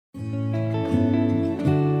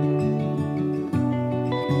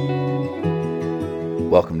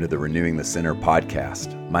Welcome to the Renewing the Center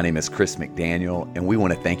podcast. My name is Chris McDaniel, and we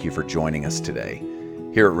want to thank you for joining us today.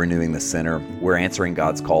 Here at Renewing the Center, we're answering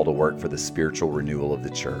God's call to work for the spiritual renewal of the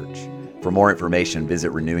church. For more information,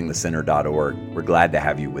 visit renewingthecenter.org. We're glad to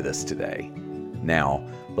have you with us today. Now,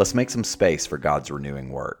 let's make some space for God's renewing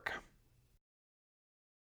work.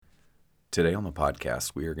 Today on the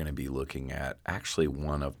podcast, we are going to be looking at actually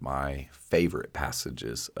one of my favorite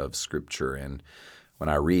passages of Scripture. And when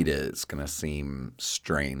I read it, it's going to seem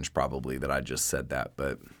strange probably that I just said that,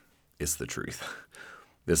 but it's the truth.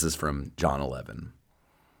 This is from John 11.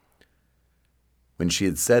 When she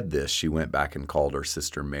had said this, she went back and called her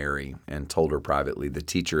sister Mary and told her privately, "The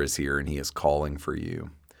teacher is here and he is calling for you."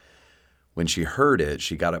 When she heard it,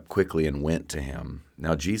 she got up quickly and went to him.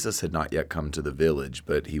 Now Jesus had not yet come to the village,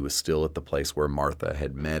 but he was still at the place where Martha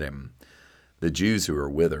had met him. The Jews who were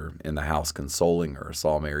with her in the house consoling her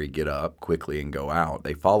saw Mary get up quickly and go out.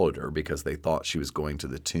 They followed her because they thought she was going to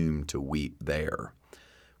the tomb to weep there.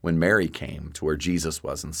 When Mary came to where Jesus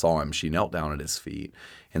was and saw him, she knelt down at his feet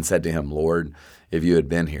and said to him, "Lord, if you had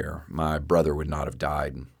been here, my brother would not have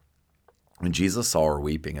died." When Jesus saw her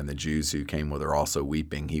weeping, and the Jews who came with her also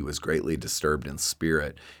weeping, he was greatly disturbed in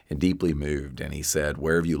spirit and deeply moved. And he said,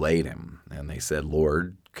 "Where have you laid him?" And they said,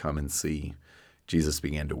 "Lord, come and see." Jesus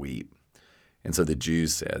began to weep. And so the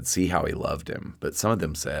Jews said, "See how he loved him." But some of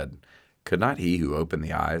them said, "Could not he who opened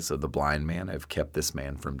the eyes of the blind man have kept this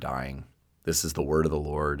man from dying?" This is the word of the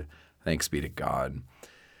Lord. Thanks be to God.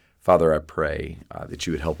 Father, I pray that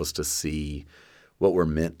you would help us to see what we're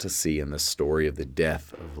meant to see in the story of the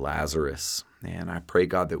death of Lazarus. And I pray,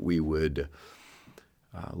 God, that we would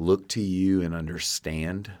look to you and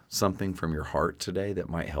understand something from your heart today that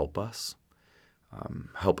might help us.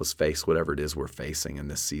 Help us face whatever it is we're facing in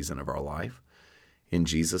this season of our life. In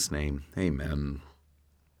Jesus' name, amen.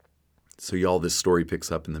 So y'all, this story picks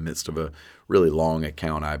up in the midst of a really long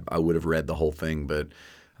account. I would have read the whole thing, but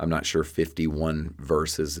I'm not sure 51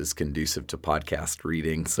 verses is conducive to podcast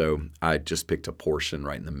reading, so I just picked a portion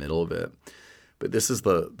right in the middle of it. But this is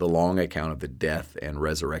the long account of the death and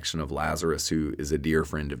resurrection of Lazarus, who is a dear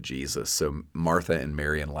friend of Jesus. So Martha and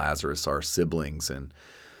Mary and Lazarus are siblings, and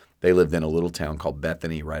they lived in a little town called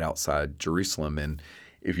Bethany right outside Jerusalem. And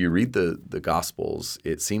if you read the Gospels,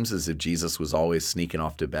 it seems as if Jesus was always sneaking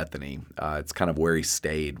off to Bethany. It's kind of where he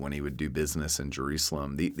stayed when he would do business in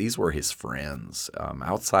Jerusalem. These were his friends.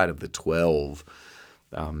 Outside of the 12,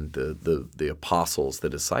 the apostles,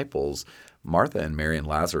 the disciples, Martha and Mary and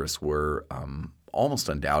Lazarus were almost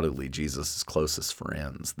undoubtedly Jesus' closest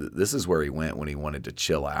friends. This is where he went when he wanted to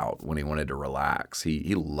chill out, when he wanted to relax.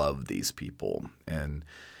 He loved these people. And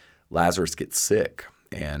Lazarus gets sick,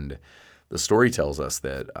 and the story tells us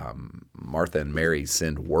that Martha and Mary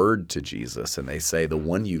send word to Jesus, and they say, "The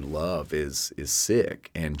one you love is sick."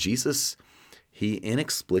 And Jesus, he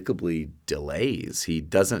inexplicably delays. He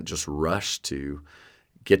doesn't just rush to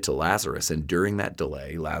get to Lazarus. And during that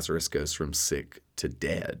delay, Lazarus goes from sick to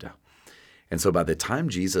dead. And so by the time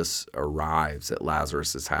Jesus arrives at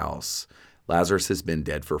Lazarus' house, Lazarus has been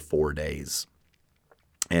dead for 4 days.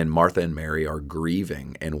 And Martha and Mary are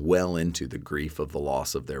grieving and well into the grief of the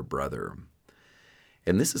loss of their brother.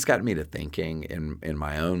 And this has gotten me to thinking in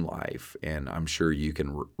my own life, and I'm sure you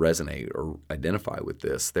can resonate or identify with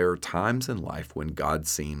this. There are times in life when God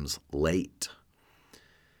seems late.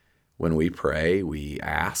 When we pray, we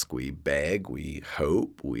ask, we beg, we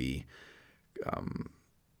hope, we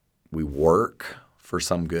work for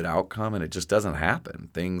some good outcome, and it just doesn't happen.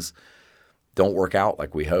 Things don't work out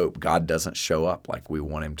like we hope. God doesn't show up like we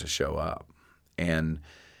want him to show up. And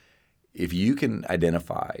if you can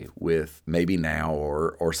identify with maybe now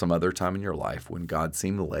or some other time in your life when God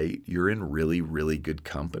seemed late, you're in really, really good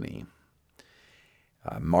company.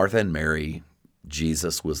 Martha and Mary,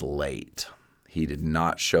 Jesus was late. He did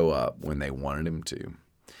not show up when they wanted him to.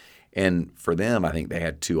 And for them, I think they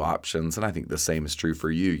had two options, and I think the same is true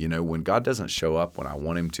for you. You know, when God doesn't show up when I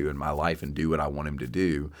want him to in my life and do what I want him to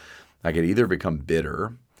do, I could either become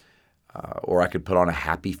bitter or I could put on a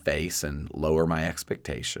happy face and lower my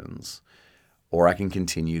expectations, or I can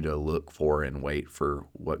continue to look for and wait for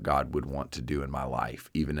what God would want to do in my life,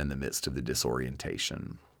 even in the midst of the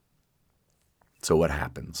disorientation. So what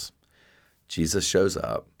happens? Jesus shows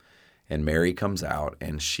up, and Mary comes out,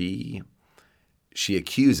 and she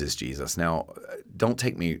accuses Jesus. Now, don't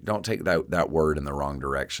take that word in the wrong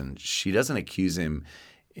direction. She doesn't accuse him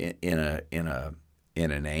in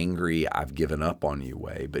an angry, "I've given up on you"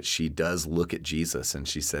 way, but she does look at Jesus and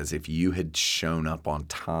she says, "If you had shown up on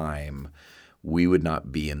time, we would not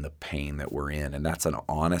be in the pain that we're in." And that's an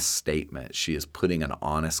honest statement. She is putting an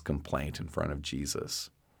honest complaint in front of Jesus.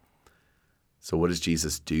 So what does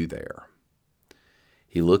Jesus do there?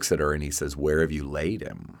 He looks at her and he says, "Where have you laid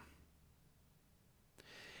him?"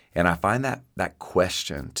 And I find that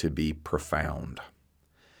question to be profound,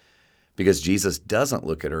 because Jesus doesn't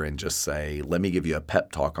look at her and just say, "Let me give you a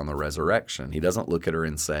pep talk on the resurrection." He doesn't look at her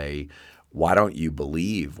and say, "Why don't you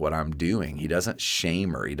believe what I'm doing?" He doesn't shame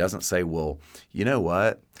her. He doesn't say, "Well, you know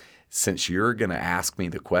what? Since you're going to ask me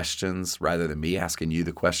the questions rather than me asking you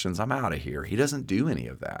the questions, I'm out of here." He doesn't do any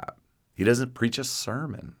of that. He doesn't preach a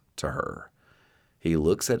sermon to her. He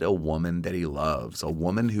looks at a woman that he loves, a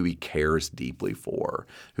woman who he cares deeply for,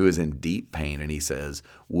 who is in deep pain, and he says,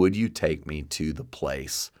 "Would you take me to the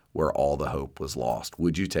place where all the hope was lost?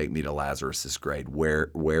 Would you take me to Lazarus' grave?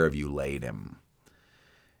 Where have you laid him?"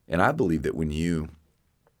 And I believe that when you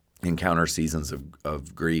encounter seasons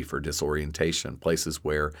of grief or disorientation, places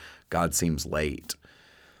where God seems late,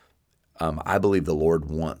 I believe the Lord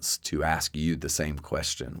wants to ask you the same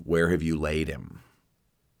question. Where have you laid him?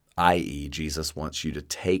 I.e., Jesus wants you to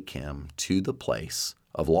take him to the place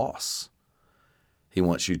of loss. He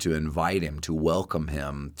wants you to invite him, to welcome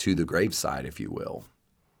him to the graveside, if you will.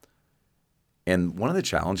 And one of the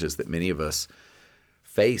challenges that many of us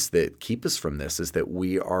face that keep us from this is that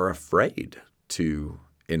we are afraid to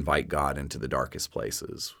invite God into the darkest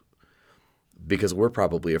places because we're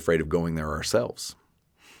probably afraid of going there ourselves.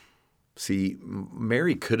 See,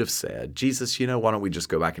 Mary could have said, "Jesus, why don't we just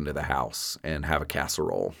go back into the house and have a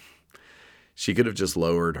casserole?" She could have just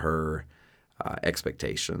lowered her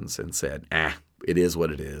expectations and said, "It is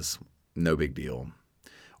what it is. No big deal."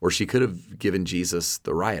 Or she could have given Jesus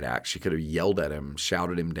the riot act. She could have yelled at him,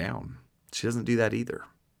 shouted him down. She doesn't do that either.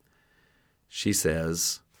 She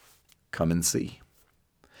says, "Come and see."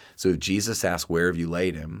 So if Jesus asks, "Where have you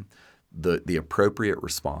laid him?" the appropriate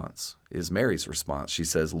response is Mary's response. She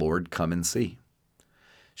says, "Lord, come and see."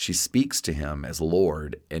 She speaks to him as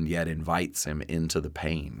Lord and yet invites him into the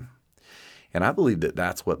pain. And I believe that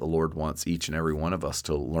that's what the Lord wants each and every one of us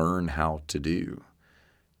to learn how to do,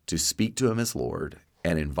 to speak to him as Lord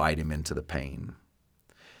and invite him into the pain.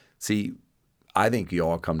 See, I think we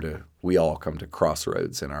all come to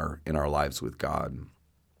crossroads in our lives with God,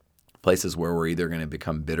 places where we're either going to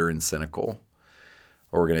become bitter and cynical,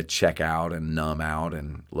 or we're going to check out and numb out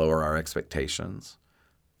and lower our expectations,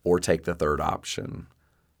 or take the third option,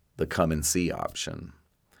 the come and see option.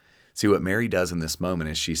 See, what Mary does in this moment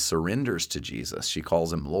is she surrenders to Jesus. She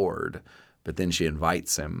calls him Lord, but then she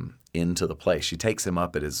invites him into the place. She takes him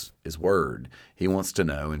up at his word. He wants to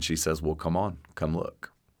know, and she says, "Well, come on, come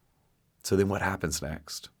look." So then what happens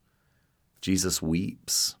next? Jesus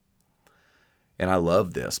weeps. And I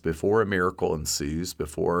love this. Before a miracle ensues,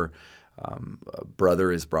 before a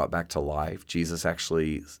brother is brought back to life, Jesus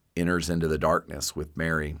actually enters into the darkness with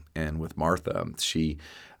Mary and with Martha. She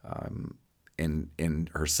and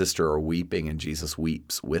her sister are weeping, and Jesus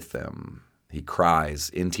weeps with them. He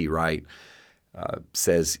cries. N.T. Wright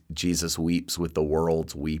says Jesus weeps with the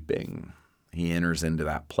world's weeping. He enters into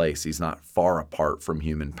that place. He's not far apart from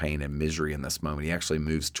human pain and misery in this moment. He actually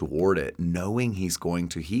moves toward it, knowing he's going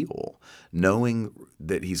to heal, knowing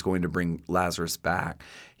that he's going to bring Lazarus back.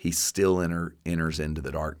 He still enters into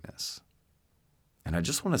the darkness. And I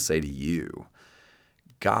just want to say to you,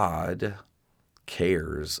 God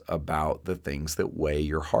cares about the things that weigh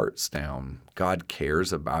your hearts down. God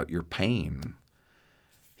cares about your pain.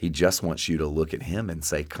 He just wants you to look at him and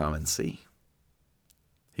say, "Come and see."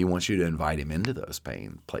 He wants you to invite him into those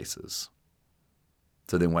pain places.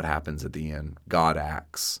 So then what happens at the end? God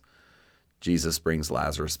acts. Jesus brings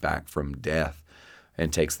Lazarus back from death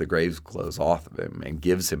and takes the grave clothes off of him and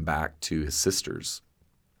gives him back to his sisters.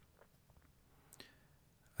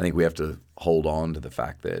 I think we have to hold on to the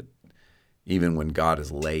fact that even when God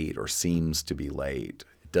is late or seems to be late,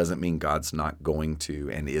 it doesn't mean God's not going to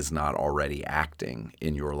and is not already acting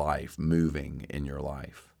in your life, moving in your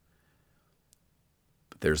life.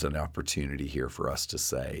 But there's an opportunity here for us to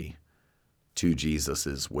say to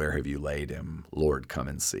Jesus, "Where have you laid him? Lord, come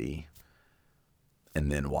and see."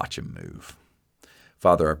 And then watch him move.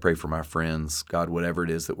 Father, I pray for my friends. God, whatever it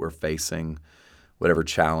is that we're facing, whatever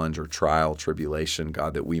challenge or trial, tribulation,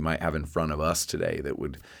 God, that we might have in front of us today that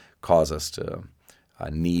would cause us to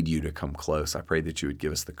need you to come close. I pray that you would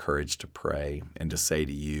give us the courage to pray and to say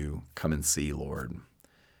to you, "Come and see, Lord."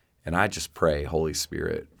 And I just pray, Holy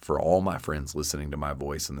Spirit, for all my friends listening to my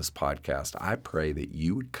voice in this podcast, I pray that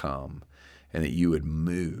you would come and that you would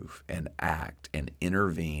move and act and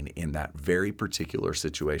intervene in that very particular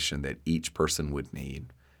situation that each person would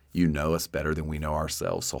need. You know us better than we know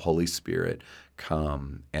ourselves. So Holy Spirit,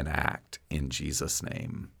 come and act in Jesus'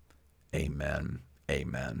 name. Amen.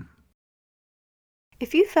 Amen.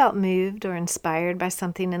 If you felt moved or inspired by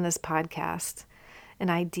something in this podcast, an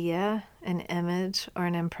idea, an image, or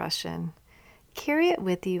an impression, carry it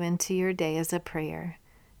with you into your day as a prayer,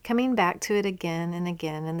 coming back to it again and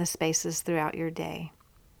again in the spaces throughout your day.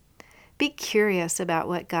 Be curious about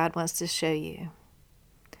what God wants to show you.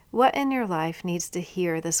 What in your life needs to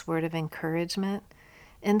hear this word of encouragement,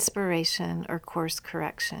 inspiration, or course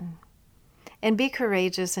correction? And be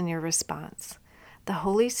courageous in your response. The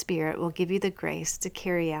Holy Spirit will give you the grace to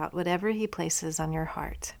carry out whatever He places on your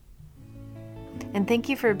heart. And thank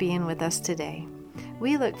you for being with us today.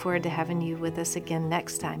 We look forward to having you with us again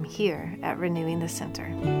next time here at Renewing the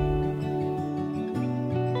Center.